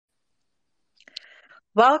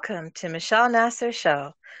Welcome to Michelle Nasser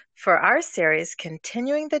Show for our series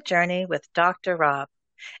Continuing the Journey with Dr. Rob.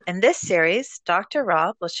 In this series, Dr.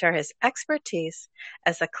 Rob will share his expertise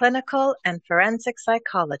as a clinical and forensic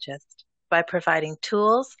psychologist by providing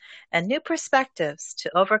tools and new perspectives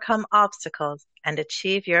to overcome obstacles and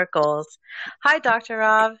achieve your goals. Hi, Dr.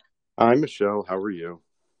 Rob. Hi, Michelle. How are you?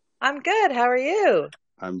 I'm good. How are you?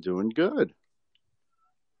 I'm doing good.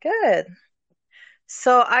 Good.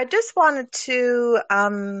 So I just wanted to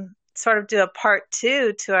sort of do a part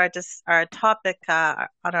two to our topic on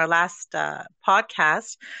our last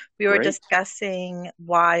podcast. We were Great. discussing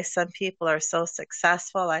why some people are so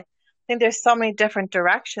successful. I think there's so many different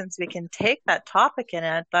directions we can take that topic in,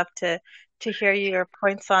 and I'd love to hear your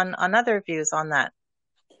points on other views on that.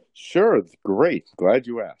 Sure. Great. Glad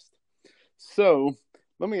you asked. So,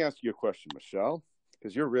 let me ask you a question, Michelle,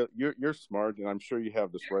 because you're smart, and I'm sure you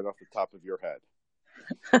have this right off the top of your head.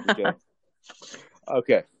 Okay.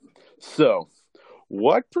 Okay. So,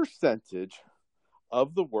 what percentage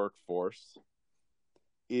of the workforce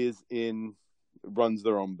is in runs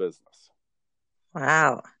their own business?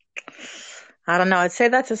 Wow. I don't know. I'd say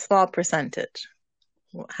that's a small percentage.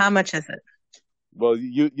 How much is it? Well,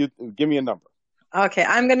 you give me a number. Okay,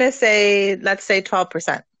 I'm gonna say, let's say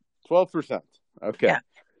 12%. 12%. Okay. Yeah.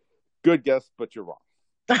 Good guess, but you're wrong.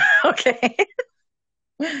 Okay.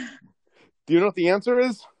 Do you know what the answer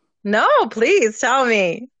is? No, please tell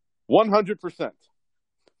me. 100%.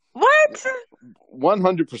 What?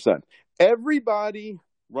 100%. Everybody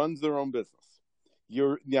runs their own business.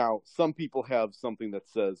 You're now, some people have something that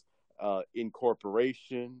says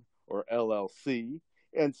incorporation or LLC,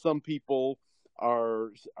 and some people are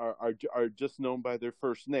just known by their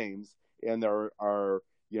first names, and are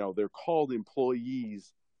they're called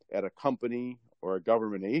employees at a company or a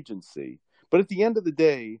government agency. But at the end of the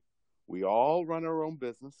day, we all run our own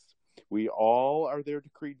business. We all are there to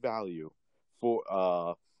create value for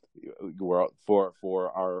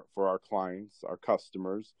for our clients, our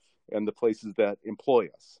customers, and the places that employ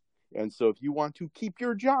us. And so, if you want to keep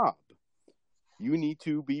your job, you need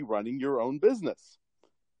to be running your own business.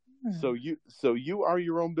 Hmm. So you are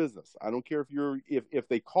your own business. I don't care if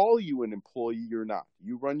they call you an employee or not.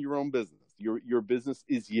 You run your own business. Your business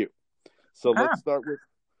is you. So Ah, let's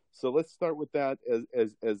start with that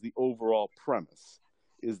as the overall premise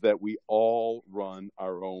is that we all run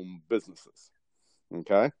our own businesses.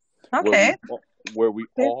 Okay, where okay. we where we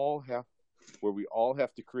Okay. all have where we all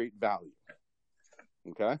have to create value.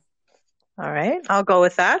 Okay. All right. I'll go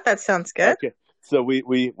with that. That sounds good. Okay. So we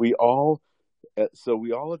all at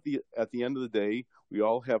the end of the day, we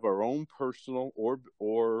all have our own personal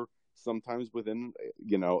or sometimes within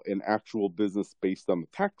an actual business based on the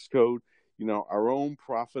tax code, our own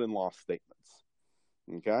profit and loss statements.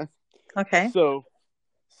 Okay. Okay. So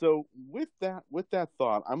with that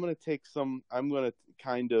thought, I'm going to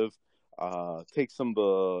kind of take some of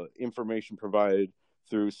the information provided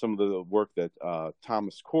through some of the work that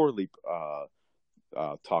Thomas Corley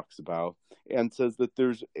talks about, and says that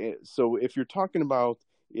so if you're talking about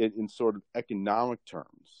it in sort of economic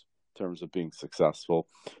terms of being successful,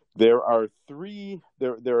 there are three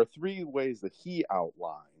ways that he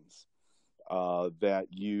outlines that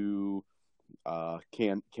you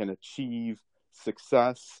can achieve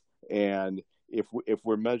success. And if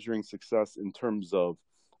we're measuring success in terms of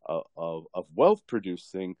wealth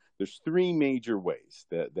producing, there's three major ways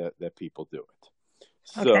that people do it.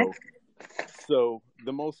 Okay. So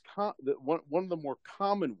one of the more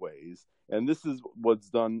common ways, and this is what's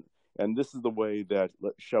done, and this is the way that,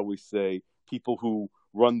 shall we say, people who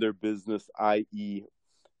run their business, i.e.,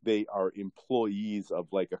 they are employees of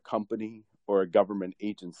like a company or a government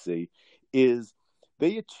agency, is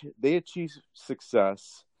they achieve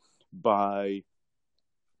success by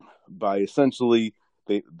essentially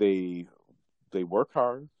they work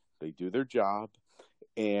hard, they do their job,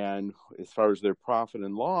 and as far as their profit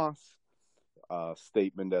and loss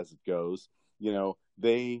statement as it goes,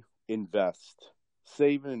 they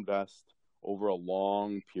save and invest over a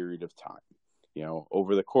long period of time.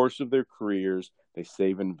 Over the course of their careers, they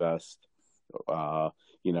save and invest.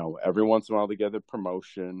 Every once in a while they get a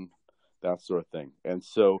promotion, that sort of thing. And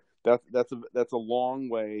so that's a long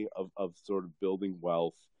way of sort of building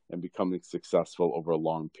wealth and becoming successful over a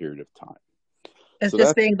long period of time. It's So just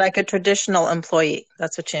that's being like a traditional employee.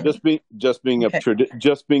 That's what you mean. just Okay.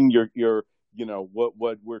 being your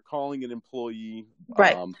what we're calling an employee.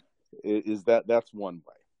 Right. Is that's one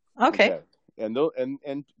way. Okay. Okay.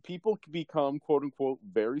 And people can become quote unquote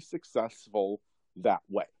very successful that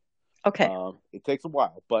way. Okay. It takes a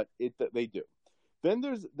while, but they do. Then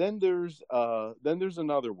there's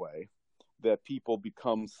another way that people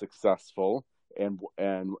become successful,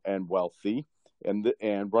 and wealthy,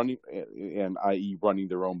 and running, and i.e. running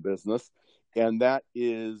their own business, and that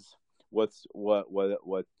is what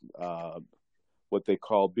they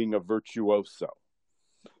call being a virtuoso.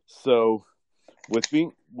 So with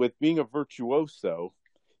being a virtuoso,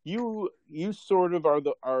 you sort of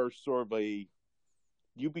are sort of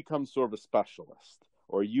you become sort of a specialist,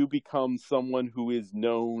 or you become someone who is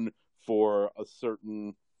known for a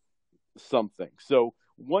certain something. So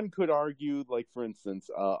one could argue, like, for instance,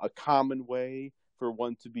 a common way for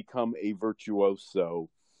one to become a virtuoso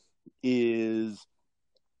is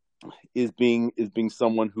being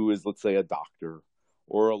someone who is, let's say, a doctor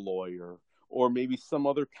or a lawyer, or maybe some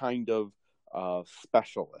other kind of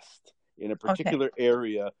specialist in a particular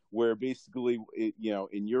area, where basically,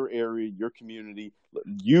 in your area, your community,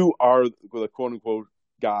 you are the quote unquote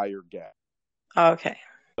guy or gal. Okay.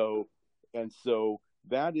 So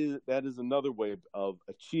that is another way of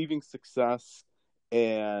achieving success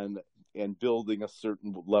and building a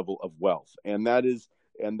certain level of wealth, and that is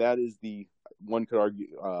the, one could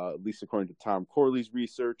argue, at least according to Tom Corley's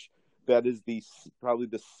research, that is probably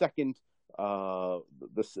the second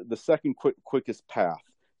the second quickest path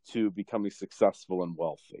to becoming successful and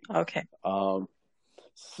wealthy. Okay.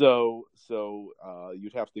 So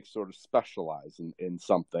you'd have to sort of specialize in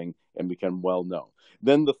something and become well known.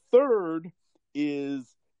 Then the third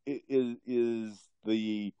is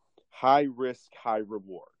the high risk, high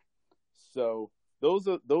reward. So those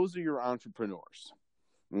are your entrepreneurs.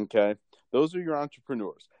 Okay, those are your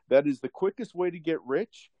entrepreneurs. That is the quickest way to get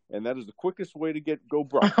rich, and that is the quickest way to go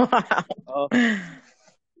broke.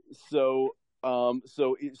 So the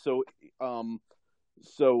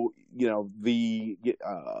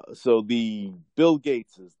Bill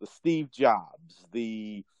Gateses, the Steve Jobs,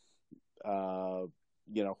 the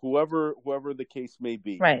whoever the case may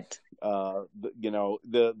be, right?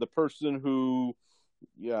 The person who,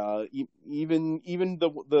 even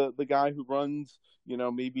the guy who runs,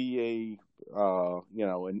 maybe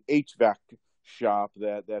an HVAC shop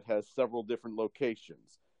that has several different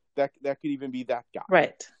locations. That could even be that guy,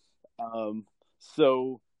 right?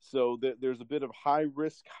 So there's a bit of high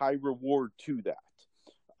risk, high reward to that.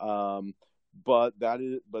 But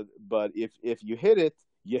if you hit it,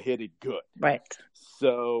 you hit it good, right?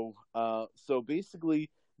 So basically,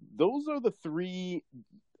 those are the three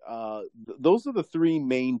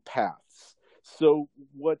main paths. So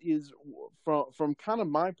what is, from kind of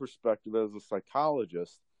my perspective as a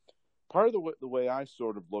psychologist, part of the way I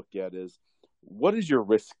sort of look at is, what is your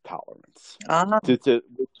risk tolerance,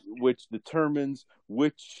 which determines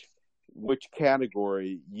which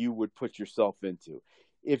category you would put yourself into.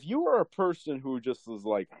 If you are a person who just is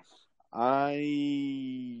like, I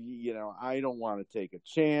don't want to take a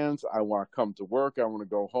chance, I want to come to work, I want to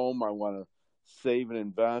go home, I want to save and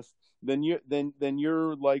invest, then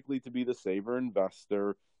you're likely to be the saver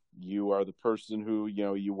investor. You are the person who,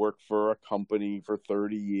 you work for a company for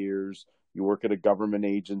 30 years, you work at a government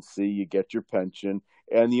agency, you get your pension,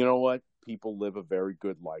 and you know what? People live a very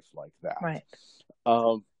good life like that. Right.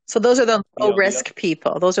 So those are the low risk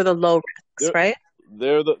people. Those are the low risks, right?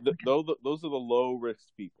 Those are the low risk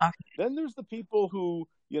people. Okay. Then there's the people who,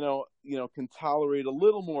 can tolerate a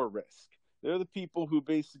little more risk. They're the people who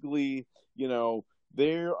basically,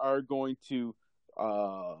 they are going to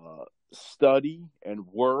study and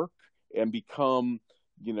work and become,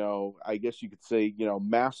 I guess you could say,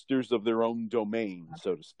 masters of their own domain,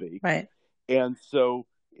 so to speak. Right. And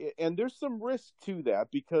there's some risk to that,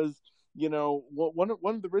 because, one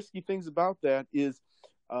of the risky things about that is,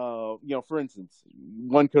 for instance,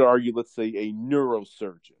 one could argue, let's say, a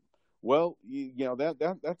neurosurgeon. Well,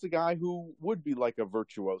 that's a guy who would be like a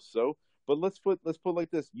virtuoso. But let's put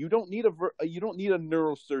like this: you don't need a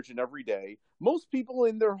neurosurgeon every day. Most people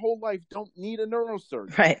in their whole life don't need a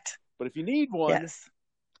neurosurgeon. Right. But if you need one, yes,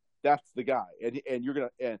 that's the guy, and you're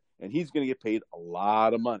gonna and he's gonna get paid a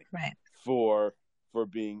lot of money, right, for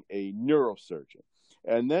being a neurosurgeon.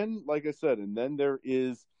 And then, like I said, and then there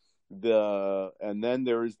is the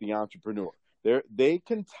entrepreneur. They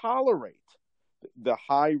can tolerate the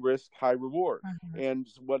high risk, high reward. Mm-hmm. And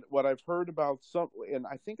what I've heard about and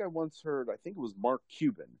I think it was Mark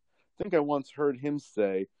Cuban. I think I once heard him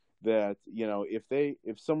say that,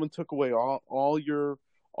 if someone took away all your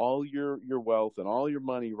wealth and all your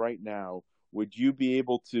money right now, would you be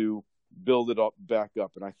able to build it up back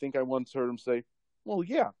up? And I think I once heard him say, well,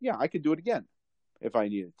 yeah, I could do it again if I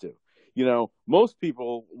needed to. Most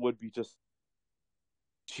people would be just,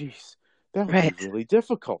 geez, that would right. be really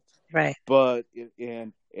difficult. Right. But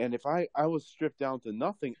and if I was stripped down to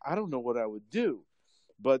nothing, I don't know what I would do.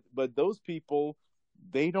 But those people,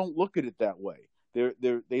 they don't look at it that way.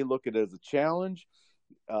 They look at it as a challenge.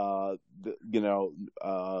 You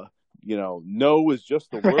know, no is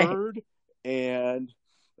just a Right. word, and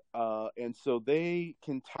so they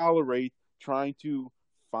can tolerate trying to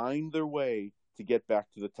find their way to get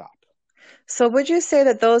back to the top. So would you say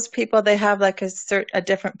that those people, they have like a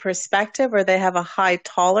different perspective, or they have a high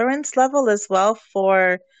tolerance level as well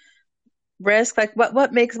for risk? Like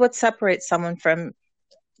what separates someone from,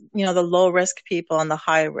 the low risk people and the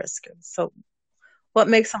high risk? So what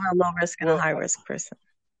makes someone a low risk and a Well, high risk person?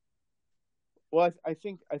 I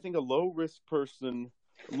think a low risk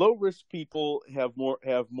people have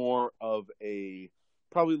more of a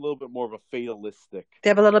probably a little bit more of a fatalistic They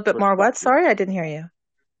have a little bit more what? perspective. Sorry, I didn't hear you.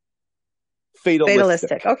 Fatalistic.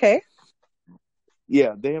 Fatalistic. Okay.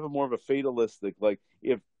 Yeah, they have a more of a fatalistic, like,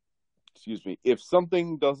 if excuse me, if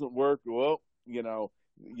something doesn't work, well,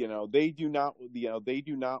 they do not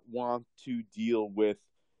want to deal with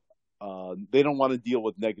they don't want to deal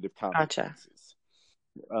with negative Gotcha. consequences.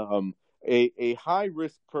 um a high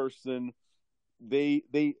risk person, they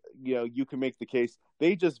you can make the case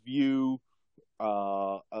they just view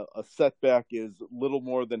a setback is little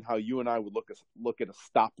more than how you and I would look at a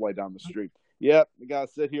stoplight on the street. Yep, we gotta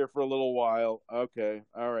sit here for a little while. Okay,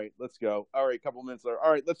 all right, let's go. All right, couple minutes later.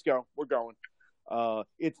 All right, let's go. We're going.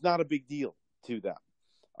 It's not a big deal to them.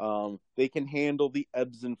 They can handle the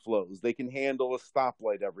ebbs and flows. They can handle a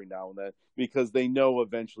stoplight every now and then because they know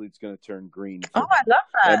eventually it's going to turn green Oh, for I them, love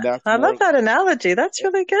that. and that's I love more. that analogy. That's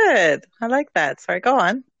really good. I like that. Sorry, go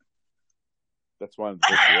on. That's why I'm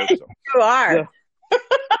the virtuoso. You are.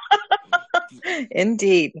 So,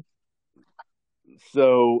 Indeed.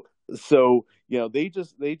 so they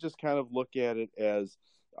just kind of look at it as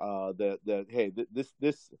that hey, this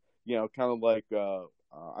kind of like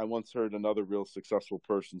I once heard another real successful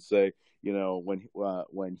person say,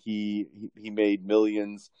 when he made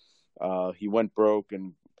millions, he went broke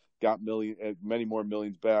and got many more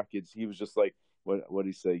millions back. He was just like, what did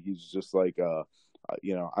he say? He's just like,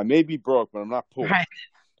 I may be broke, but I'm not poor. Right.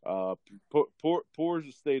 uh poor is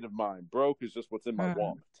a state of mind. Broke is just what's in my Hmm.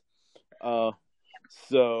 wallet. uh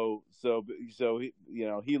so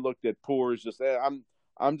he looked at poor as just,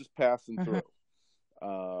 I'm just passing Hmm. through.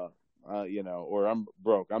 uh or I'm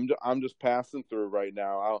broke. I'm just passing through right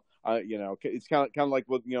now. It's kind of like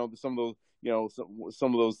what, some of those,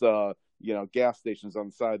 some of those gas stations on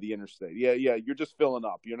the side of the interstate. Yeah, you're just filling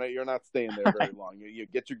up. You're not staying there very long. You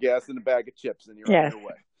get your gas in a bag of chips and you're on Yes. your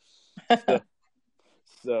way.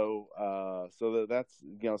 So that's,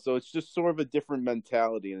 so it's just sort of a different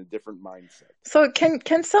mentality and a different mindset. So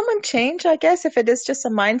can someone change, I guess, if it is just a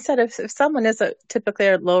mindset? If someone is typically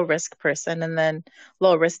a low risk person and then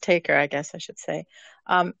low risk taker, I guess I should say,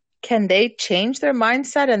 can they change their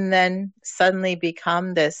mindset and then suddenly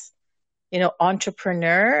become this,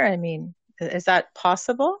 entrepreneur? I mean, is that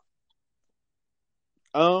possible?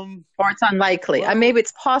 Or it's unlikely? Well, Maybe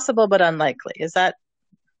it's possible, but unlikely. Is that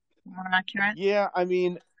more accurate? yeah,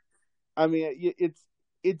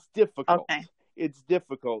 it's difficult. Okay. It's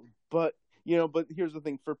difficult, but here's the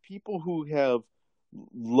thing: for people who have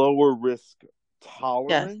lower risk Yes.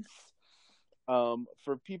 tolerance,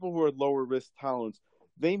 for people who are lower risk tolerance,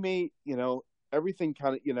 they may, everything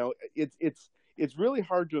kind of, it's really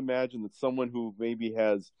hard to imagine that someone who maybe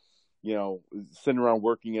has, sitting around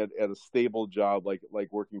working at a stable job, like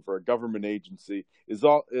working for a government agency, is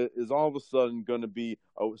all of a sudden going to be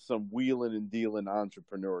some wheeling and dealing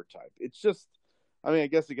entrepreneur type. It's just, I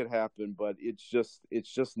guess it could happen, but it's just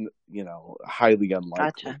highly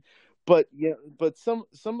unlikely. Gotcha. But some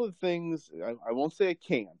of the things, I won't say it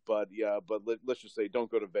can't, but yeah, but let's just say don't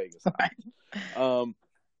go to Vegas on Right. it.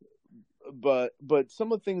 But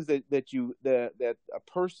some of the things that a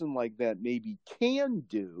person like that maybe can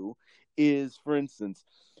do is, for instance,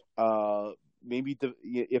 maybe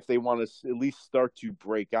if they want to at least start to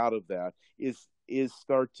break out of that, is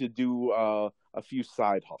start to do a few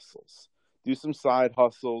side hustles. Do some side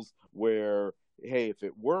hustles where, hey, if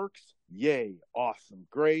it works, yay, awesome,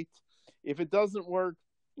 great. If it doesn't work,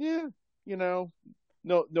 yeah, no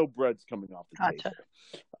bread's coming off the Gotcha. table.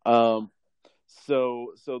 Um,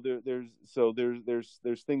 so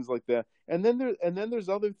there's things like that, and then there's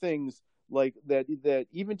other things like that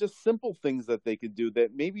even just simple things that they could do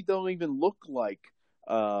that maybe don't even look like,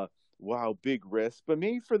 uh wow, big risk, but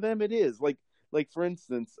maybe for them it is, like for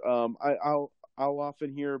instance, I'll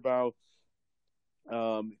often hear about,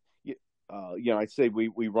 um I say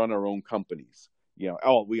we run our own companies. We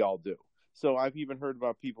all do. So I've even heard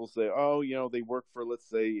about people say, oh, they work for, let's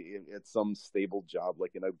say, at some stable job,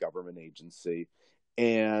 like in a government agency,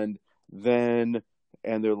 and then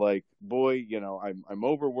they're like, boy, I'm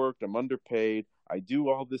overworked, I'm underpaid, I do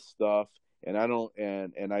all this stuff, and I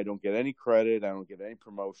don't get any credit, I don't get any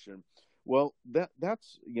promotion. Well,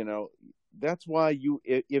 that's why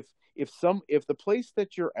if the place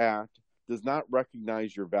that you're at does not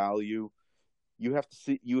recognize your value, you have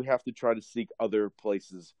to try to seek other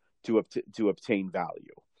places to obtain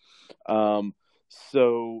value.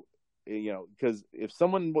 So because if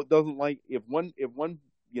someone doesn't like if one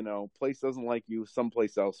place doesn't like you,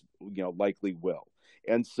 someplace else likely will.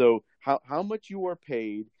 And so how much you are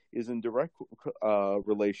paid is in direct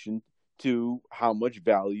relation to how much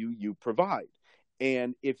value you provide.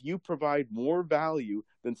 And if you provide more value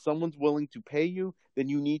than someone's willing to pay you, then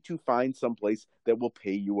you need to find someplace that will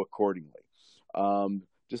pay you accordingly.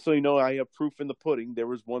 Just so you know, I have proof in the pudding. There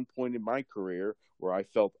was one point in my career where I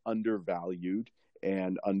felt undervalued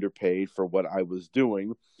and underpaid for what I was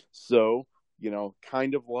doing. So,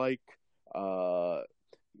 kind of like, you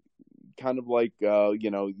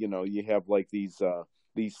have like these,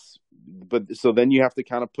 but so then you have to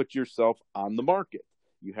kind of put yourself on the market.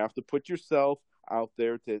 You have to put yourself out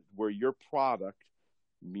there to where your product,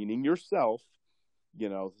 meaning yourself,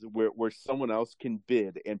 where someone else can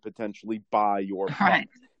bid and potentially buy your product. Right.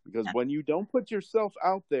 Because when you don't put yourself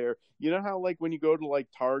out there, you know how like when you go to like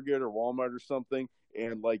Target or Walmart or something,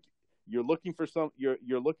 and like you're looking for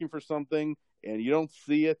something and you don't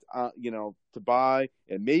see it, to buy,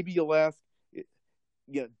 and maybe you'll ask,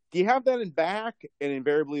 do you have that in back? And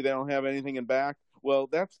invariably they don't have anything in back. Well,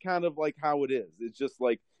 that's kind of like how it is. It's just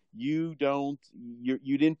like you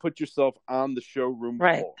didn't put yourself on the showroom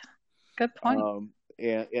floor. Good point.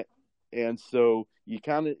 And so you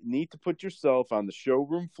kind of need to put yourself on the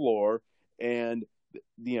showroom floor, and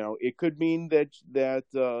it could mean that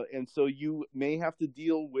and so you may have to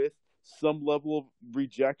deal with some level of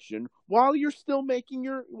rejection while you're still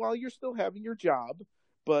having your job,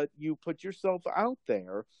 but you put yourself out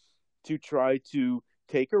there to try to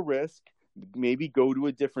take a risk, maybe go to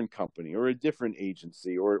a different company or a different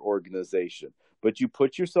agency or organization. But you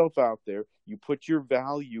put yourself out there, you put your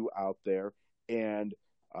value out there, and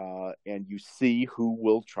you see who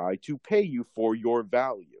will try to pay you for your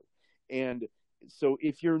value. And so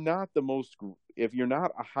if you're not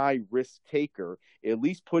a high risk taker, at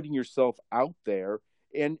least putting yourself out there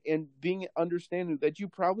and being understanding that you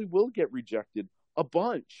probably will get rejected a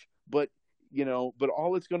bunch, but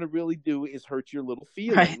all it's going to really do is hurt your little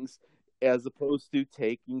feelings, as opposed to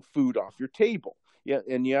taking food off your table. Yeah,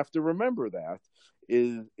 and you have to remember that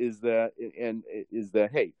is that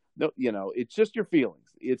hey, no, it's just your feelings.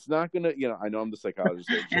 It's not gonna, I know I'm the psychologist,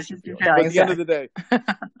 so it's just your feelings. But at the end of the day,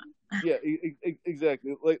 yeah,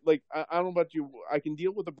 exactly. Like I don't know about you, I can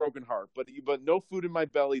deal with a broken heart, but no food in my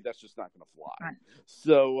belly, that's just not gonna fly. Right.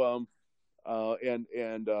 So and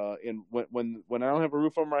when I don't have a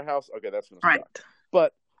roof over my house, okay, that's gonna suck.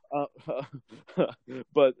 But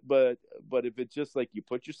but if it's just like you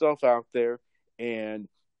put yourself out there, and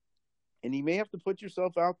you may have to put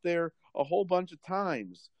yourself out there a whole bunch of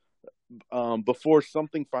times before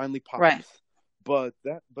something finally pops. Right. But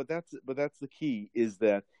that's the key, is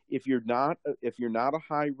that if you're not a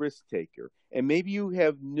high risk taker, and maybe you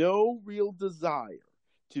have no real desire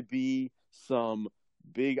to be some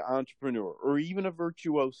big entrepreneur or even a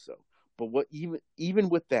virtuoso, but even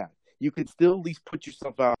with that, you can still at least put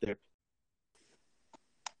yourself out there.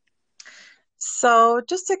 So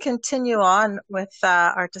just to continue on with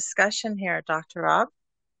our discussion here, Dr. Rob.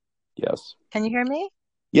 Yes. Can you hear me?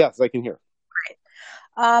 Yes, I can hear. Great.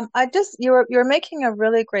 You're making a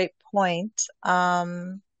really great point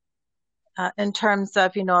in terms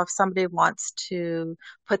of, if somebody wants to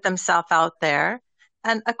put themselves out there.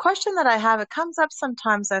 And a question that I have, it comes up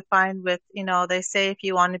sometimes, I find, with, they say if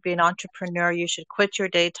you want to be an entrepreneur, you should quit your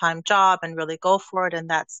daytime job and really go for it. And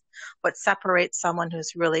that's what separates someone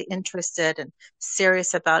who's really interested and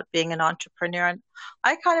serious about being an entrepreneur. And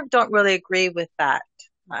I kind of don't really agree with that.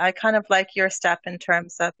 I kind of like your step in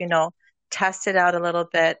terms of, test it out a little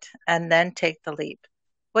bit and then take the leap.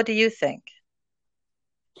 What do you think?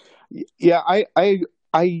 Yeah,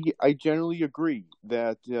 I generally agree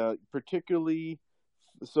that particularly.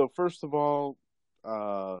 So first of all,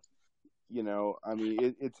 I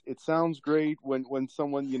mean, it sounds great when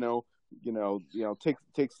someone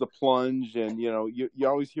takes the plunge, and you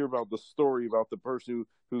always hear about the story about the person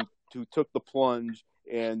who took the plunge,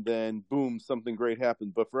 and then boom, something great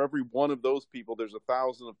happened. But for every one of those people, there's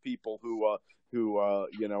 1,000 of people who are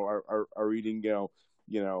eating,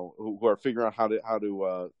 who are figuring out how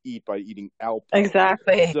to eat by eating Alpo.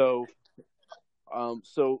 Exactly. So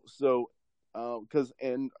because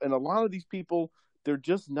and a lot of these people, they're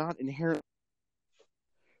just not inherent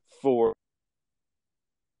for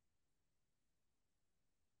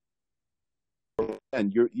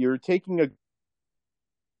and you're taking a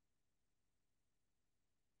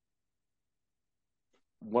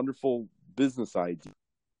wonderful business idea.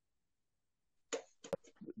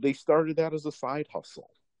 They started that as a side hustle.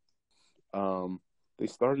 Um, they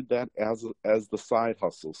started that as the side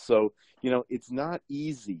hustle. So it's not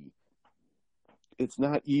easy. It's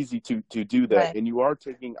not easy to do that, Right. and you are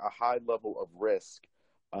taking a high level of risk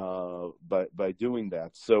by doing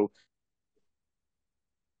that. So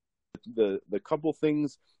the couple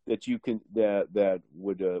things that you can that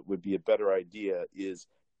would be a better idea is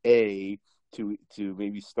A, to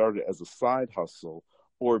maybe start it as a side hustle,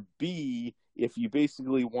 or B, if you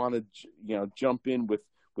basically want to jump in with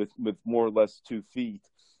more or less 2 feet,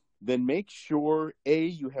 then make sure A,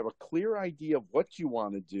 you have a clear idea of what you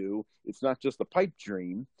want to do. It's not just a pipe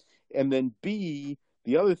dream. And then B,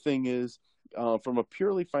 the other thing is, from a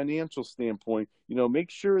purely financial standpoint,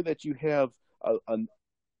 make sure that you have a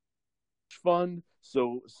fund,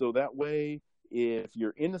 so that way, if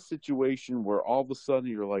you're in a situation where all of a sudden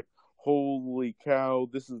you're like, holy cow,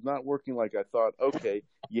 this is not working like I thought, okay,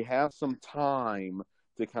 you have some time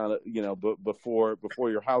to kind of before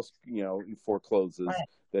your house forecloses, Right.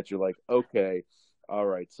 that you're like, okay, all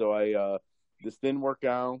right, so I this didn't work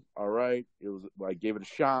out, all right, I gave it a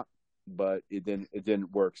shot, but it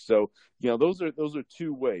didn't work. So those are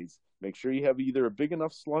 2 ways. Make sure you have either a big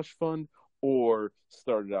enough slush fund or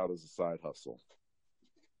start it out as a side hustle.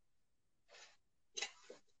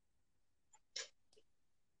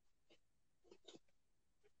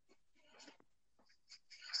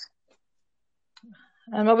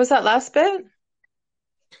 And what was that last bit?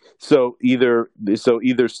 So either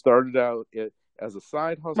start it out as a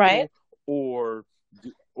side Right. hustle, or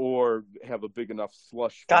or have a big enough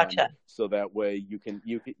slush fund, Gotcha. so that way you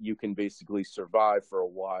can basically survive for a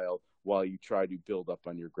while you try to build up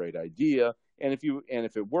on your great idea. And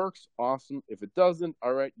if it works, awesome. If it doesn't,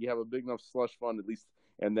 all right, you have a big enough slush fund at least,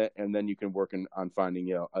 and then you can work on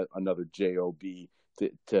finding another job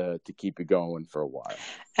to keep it going for a while.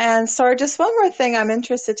 And so just one more thing I'm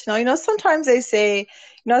interested to know. Sometimes they say,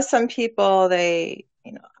 some people, I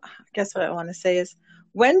guess what I want to say is,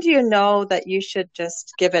 when do you know that you should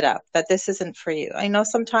just give it up, that this isn't for you? I know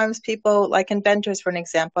sometimes people, like inventors, for an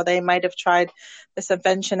example, they might have tried this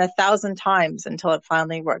invention 1,000 times until it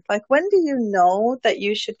finally worked. Like, when do you know that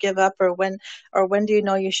you should give up, or when do you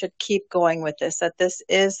know you should keep going with this, that this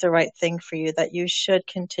is the right thing for you, that you should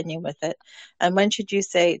continue with it? And when should you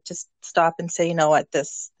say, just stop and say, you know what,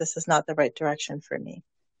 this is not the right direction for me?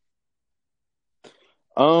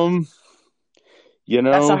 Um, you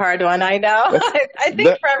That's a know, hard one, I know. that's I think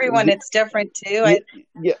that. for everyone it's different too. Yeah,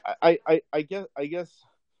 yeah. I guess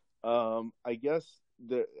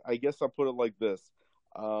I guess I'll put it like this.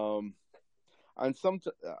 Um, on some,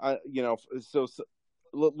 so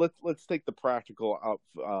let's take the practical out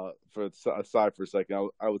for aside for a second.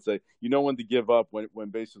 I would say when to give up, when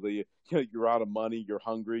basically you're out of money, you're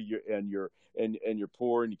hungry, you're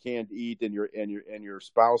poor and you can't eat, and your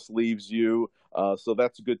spouse leaves you. So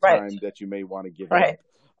that's a good Right, time that you may want to give it right,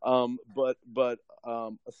 up. But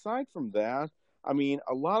aside from that, I mean,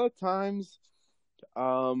 a lot of times,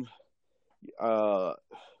 um, uh,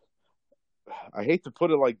 I hate to put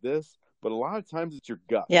it like this, but a lot of times it's your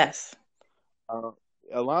gut. yes, Uh,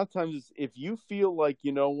 a lot of times, if you feel like,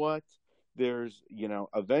 what, there's,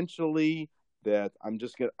 eventually, that I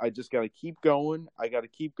just got to keep going. I got to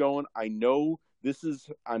keep going. I know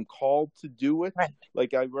I'm called to do it. right,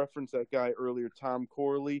 Like I referenced that guy earlier, Tom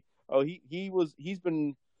Corley. Oh, he was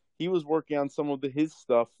working on some of his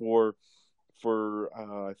stuff for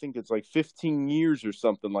I think it's like 15 years or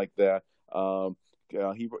something like that.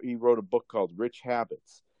 He wrote a book called Rich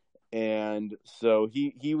Habits, and so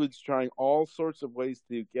he was trying all sorts of ways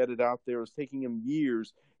to get it out there. It was taking him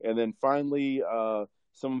years, and then finally,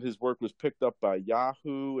 some of his work was picked up by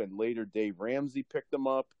Yahoo, and later Dave Ramsey picked him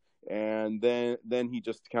up, and then he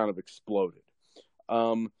just kind of exploded.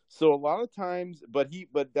 So a lot of times, but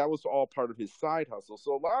that was all part of his side hustle.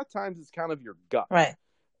 So a lot of times it's kind of your gut, right,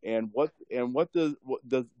 and what does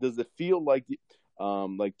it feel like?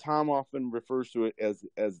 Like Tom often refers to it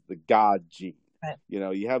as the God gene. right,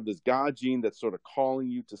 You have this God gene that's sort of calling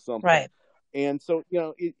you to something. right, And so,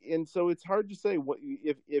 so it's hard to say what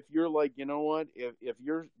if you're like, what, if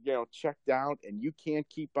you're, checked out and you can't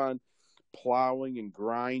keep on plowing and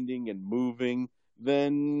grinding and moving,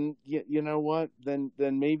 then you know what, then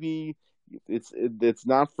maybe it's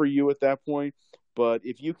not for you at that point. But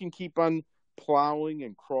if you can keep on plowing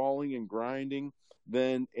and crawling and grinding,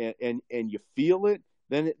 then and you feel it,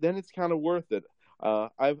 then it's kind of worth it.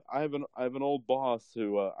 I have an old boss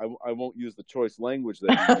who I won't use the choice language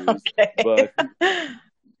that he used, okay. but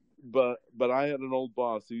but I had an old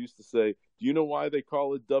boss who used to say, "Do you know why they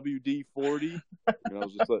call it WD-40?" And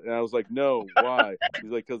I was like, "No, why?"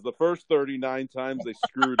 He's like, "Because the first 39 times they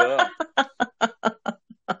screwed up."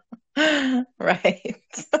 Right.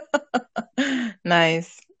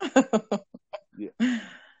 Nice. Yeah.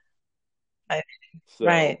 I- So,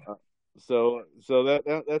 Right.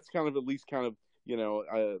 that's kind of, at least kind of,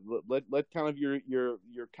 let kind of your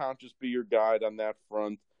conscience be your guide on that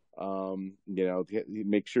front.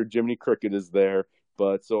 Make sure Jiminy Cricket is there.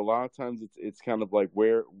 But so a lot of times it's kind of like,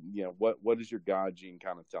 where, what is your God gene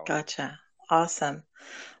kind of telling you? Gotcha. Awesome.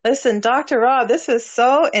 Listen, Dr. Rob, this was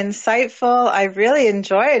so insightful. I really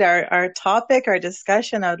enjoyed our topic, our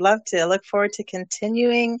discussion. I would love to look forward to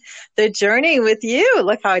continuing the journey with you.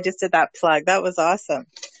 Look how I just did that plug. That was awesome.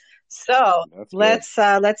 So That's good.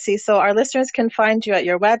 let's see. So our listeners can find you at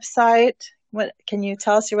your website. What can you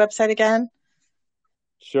tell us your website again?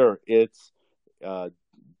 Sure. It's uh,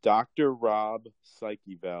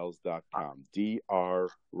 drrobpsychevals.com.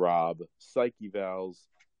 drrobpsychevals.com.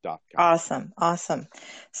 Awesome. Awesome.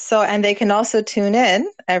 So, and they can also tune in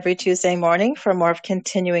every Tuesday morning for more of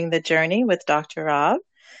Continuing the Journey with Dr. Rob.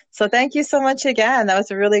 So thank you so much again. That was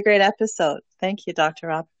a really great episode. Thank you, Dr.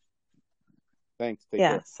 Rob. Thanks. Take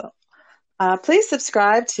Yeah. care. So please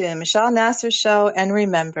subscribe to Michelle Nasser Show. And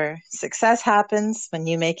remember, success happens when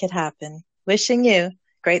you make it happen. Wishing you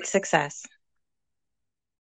great success.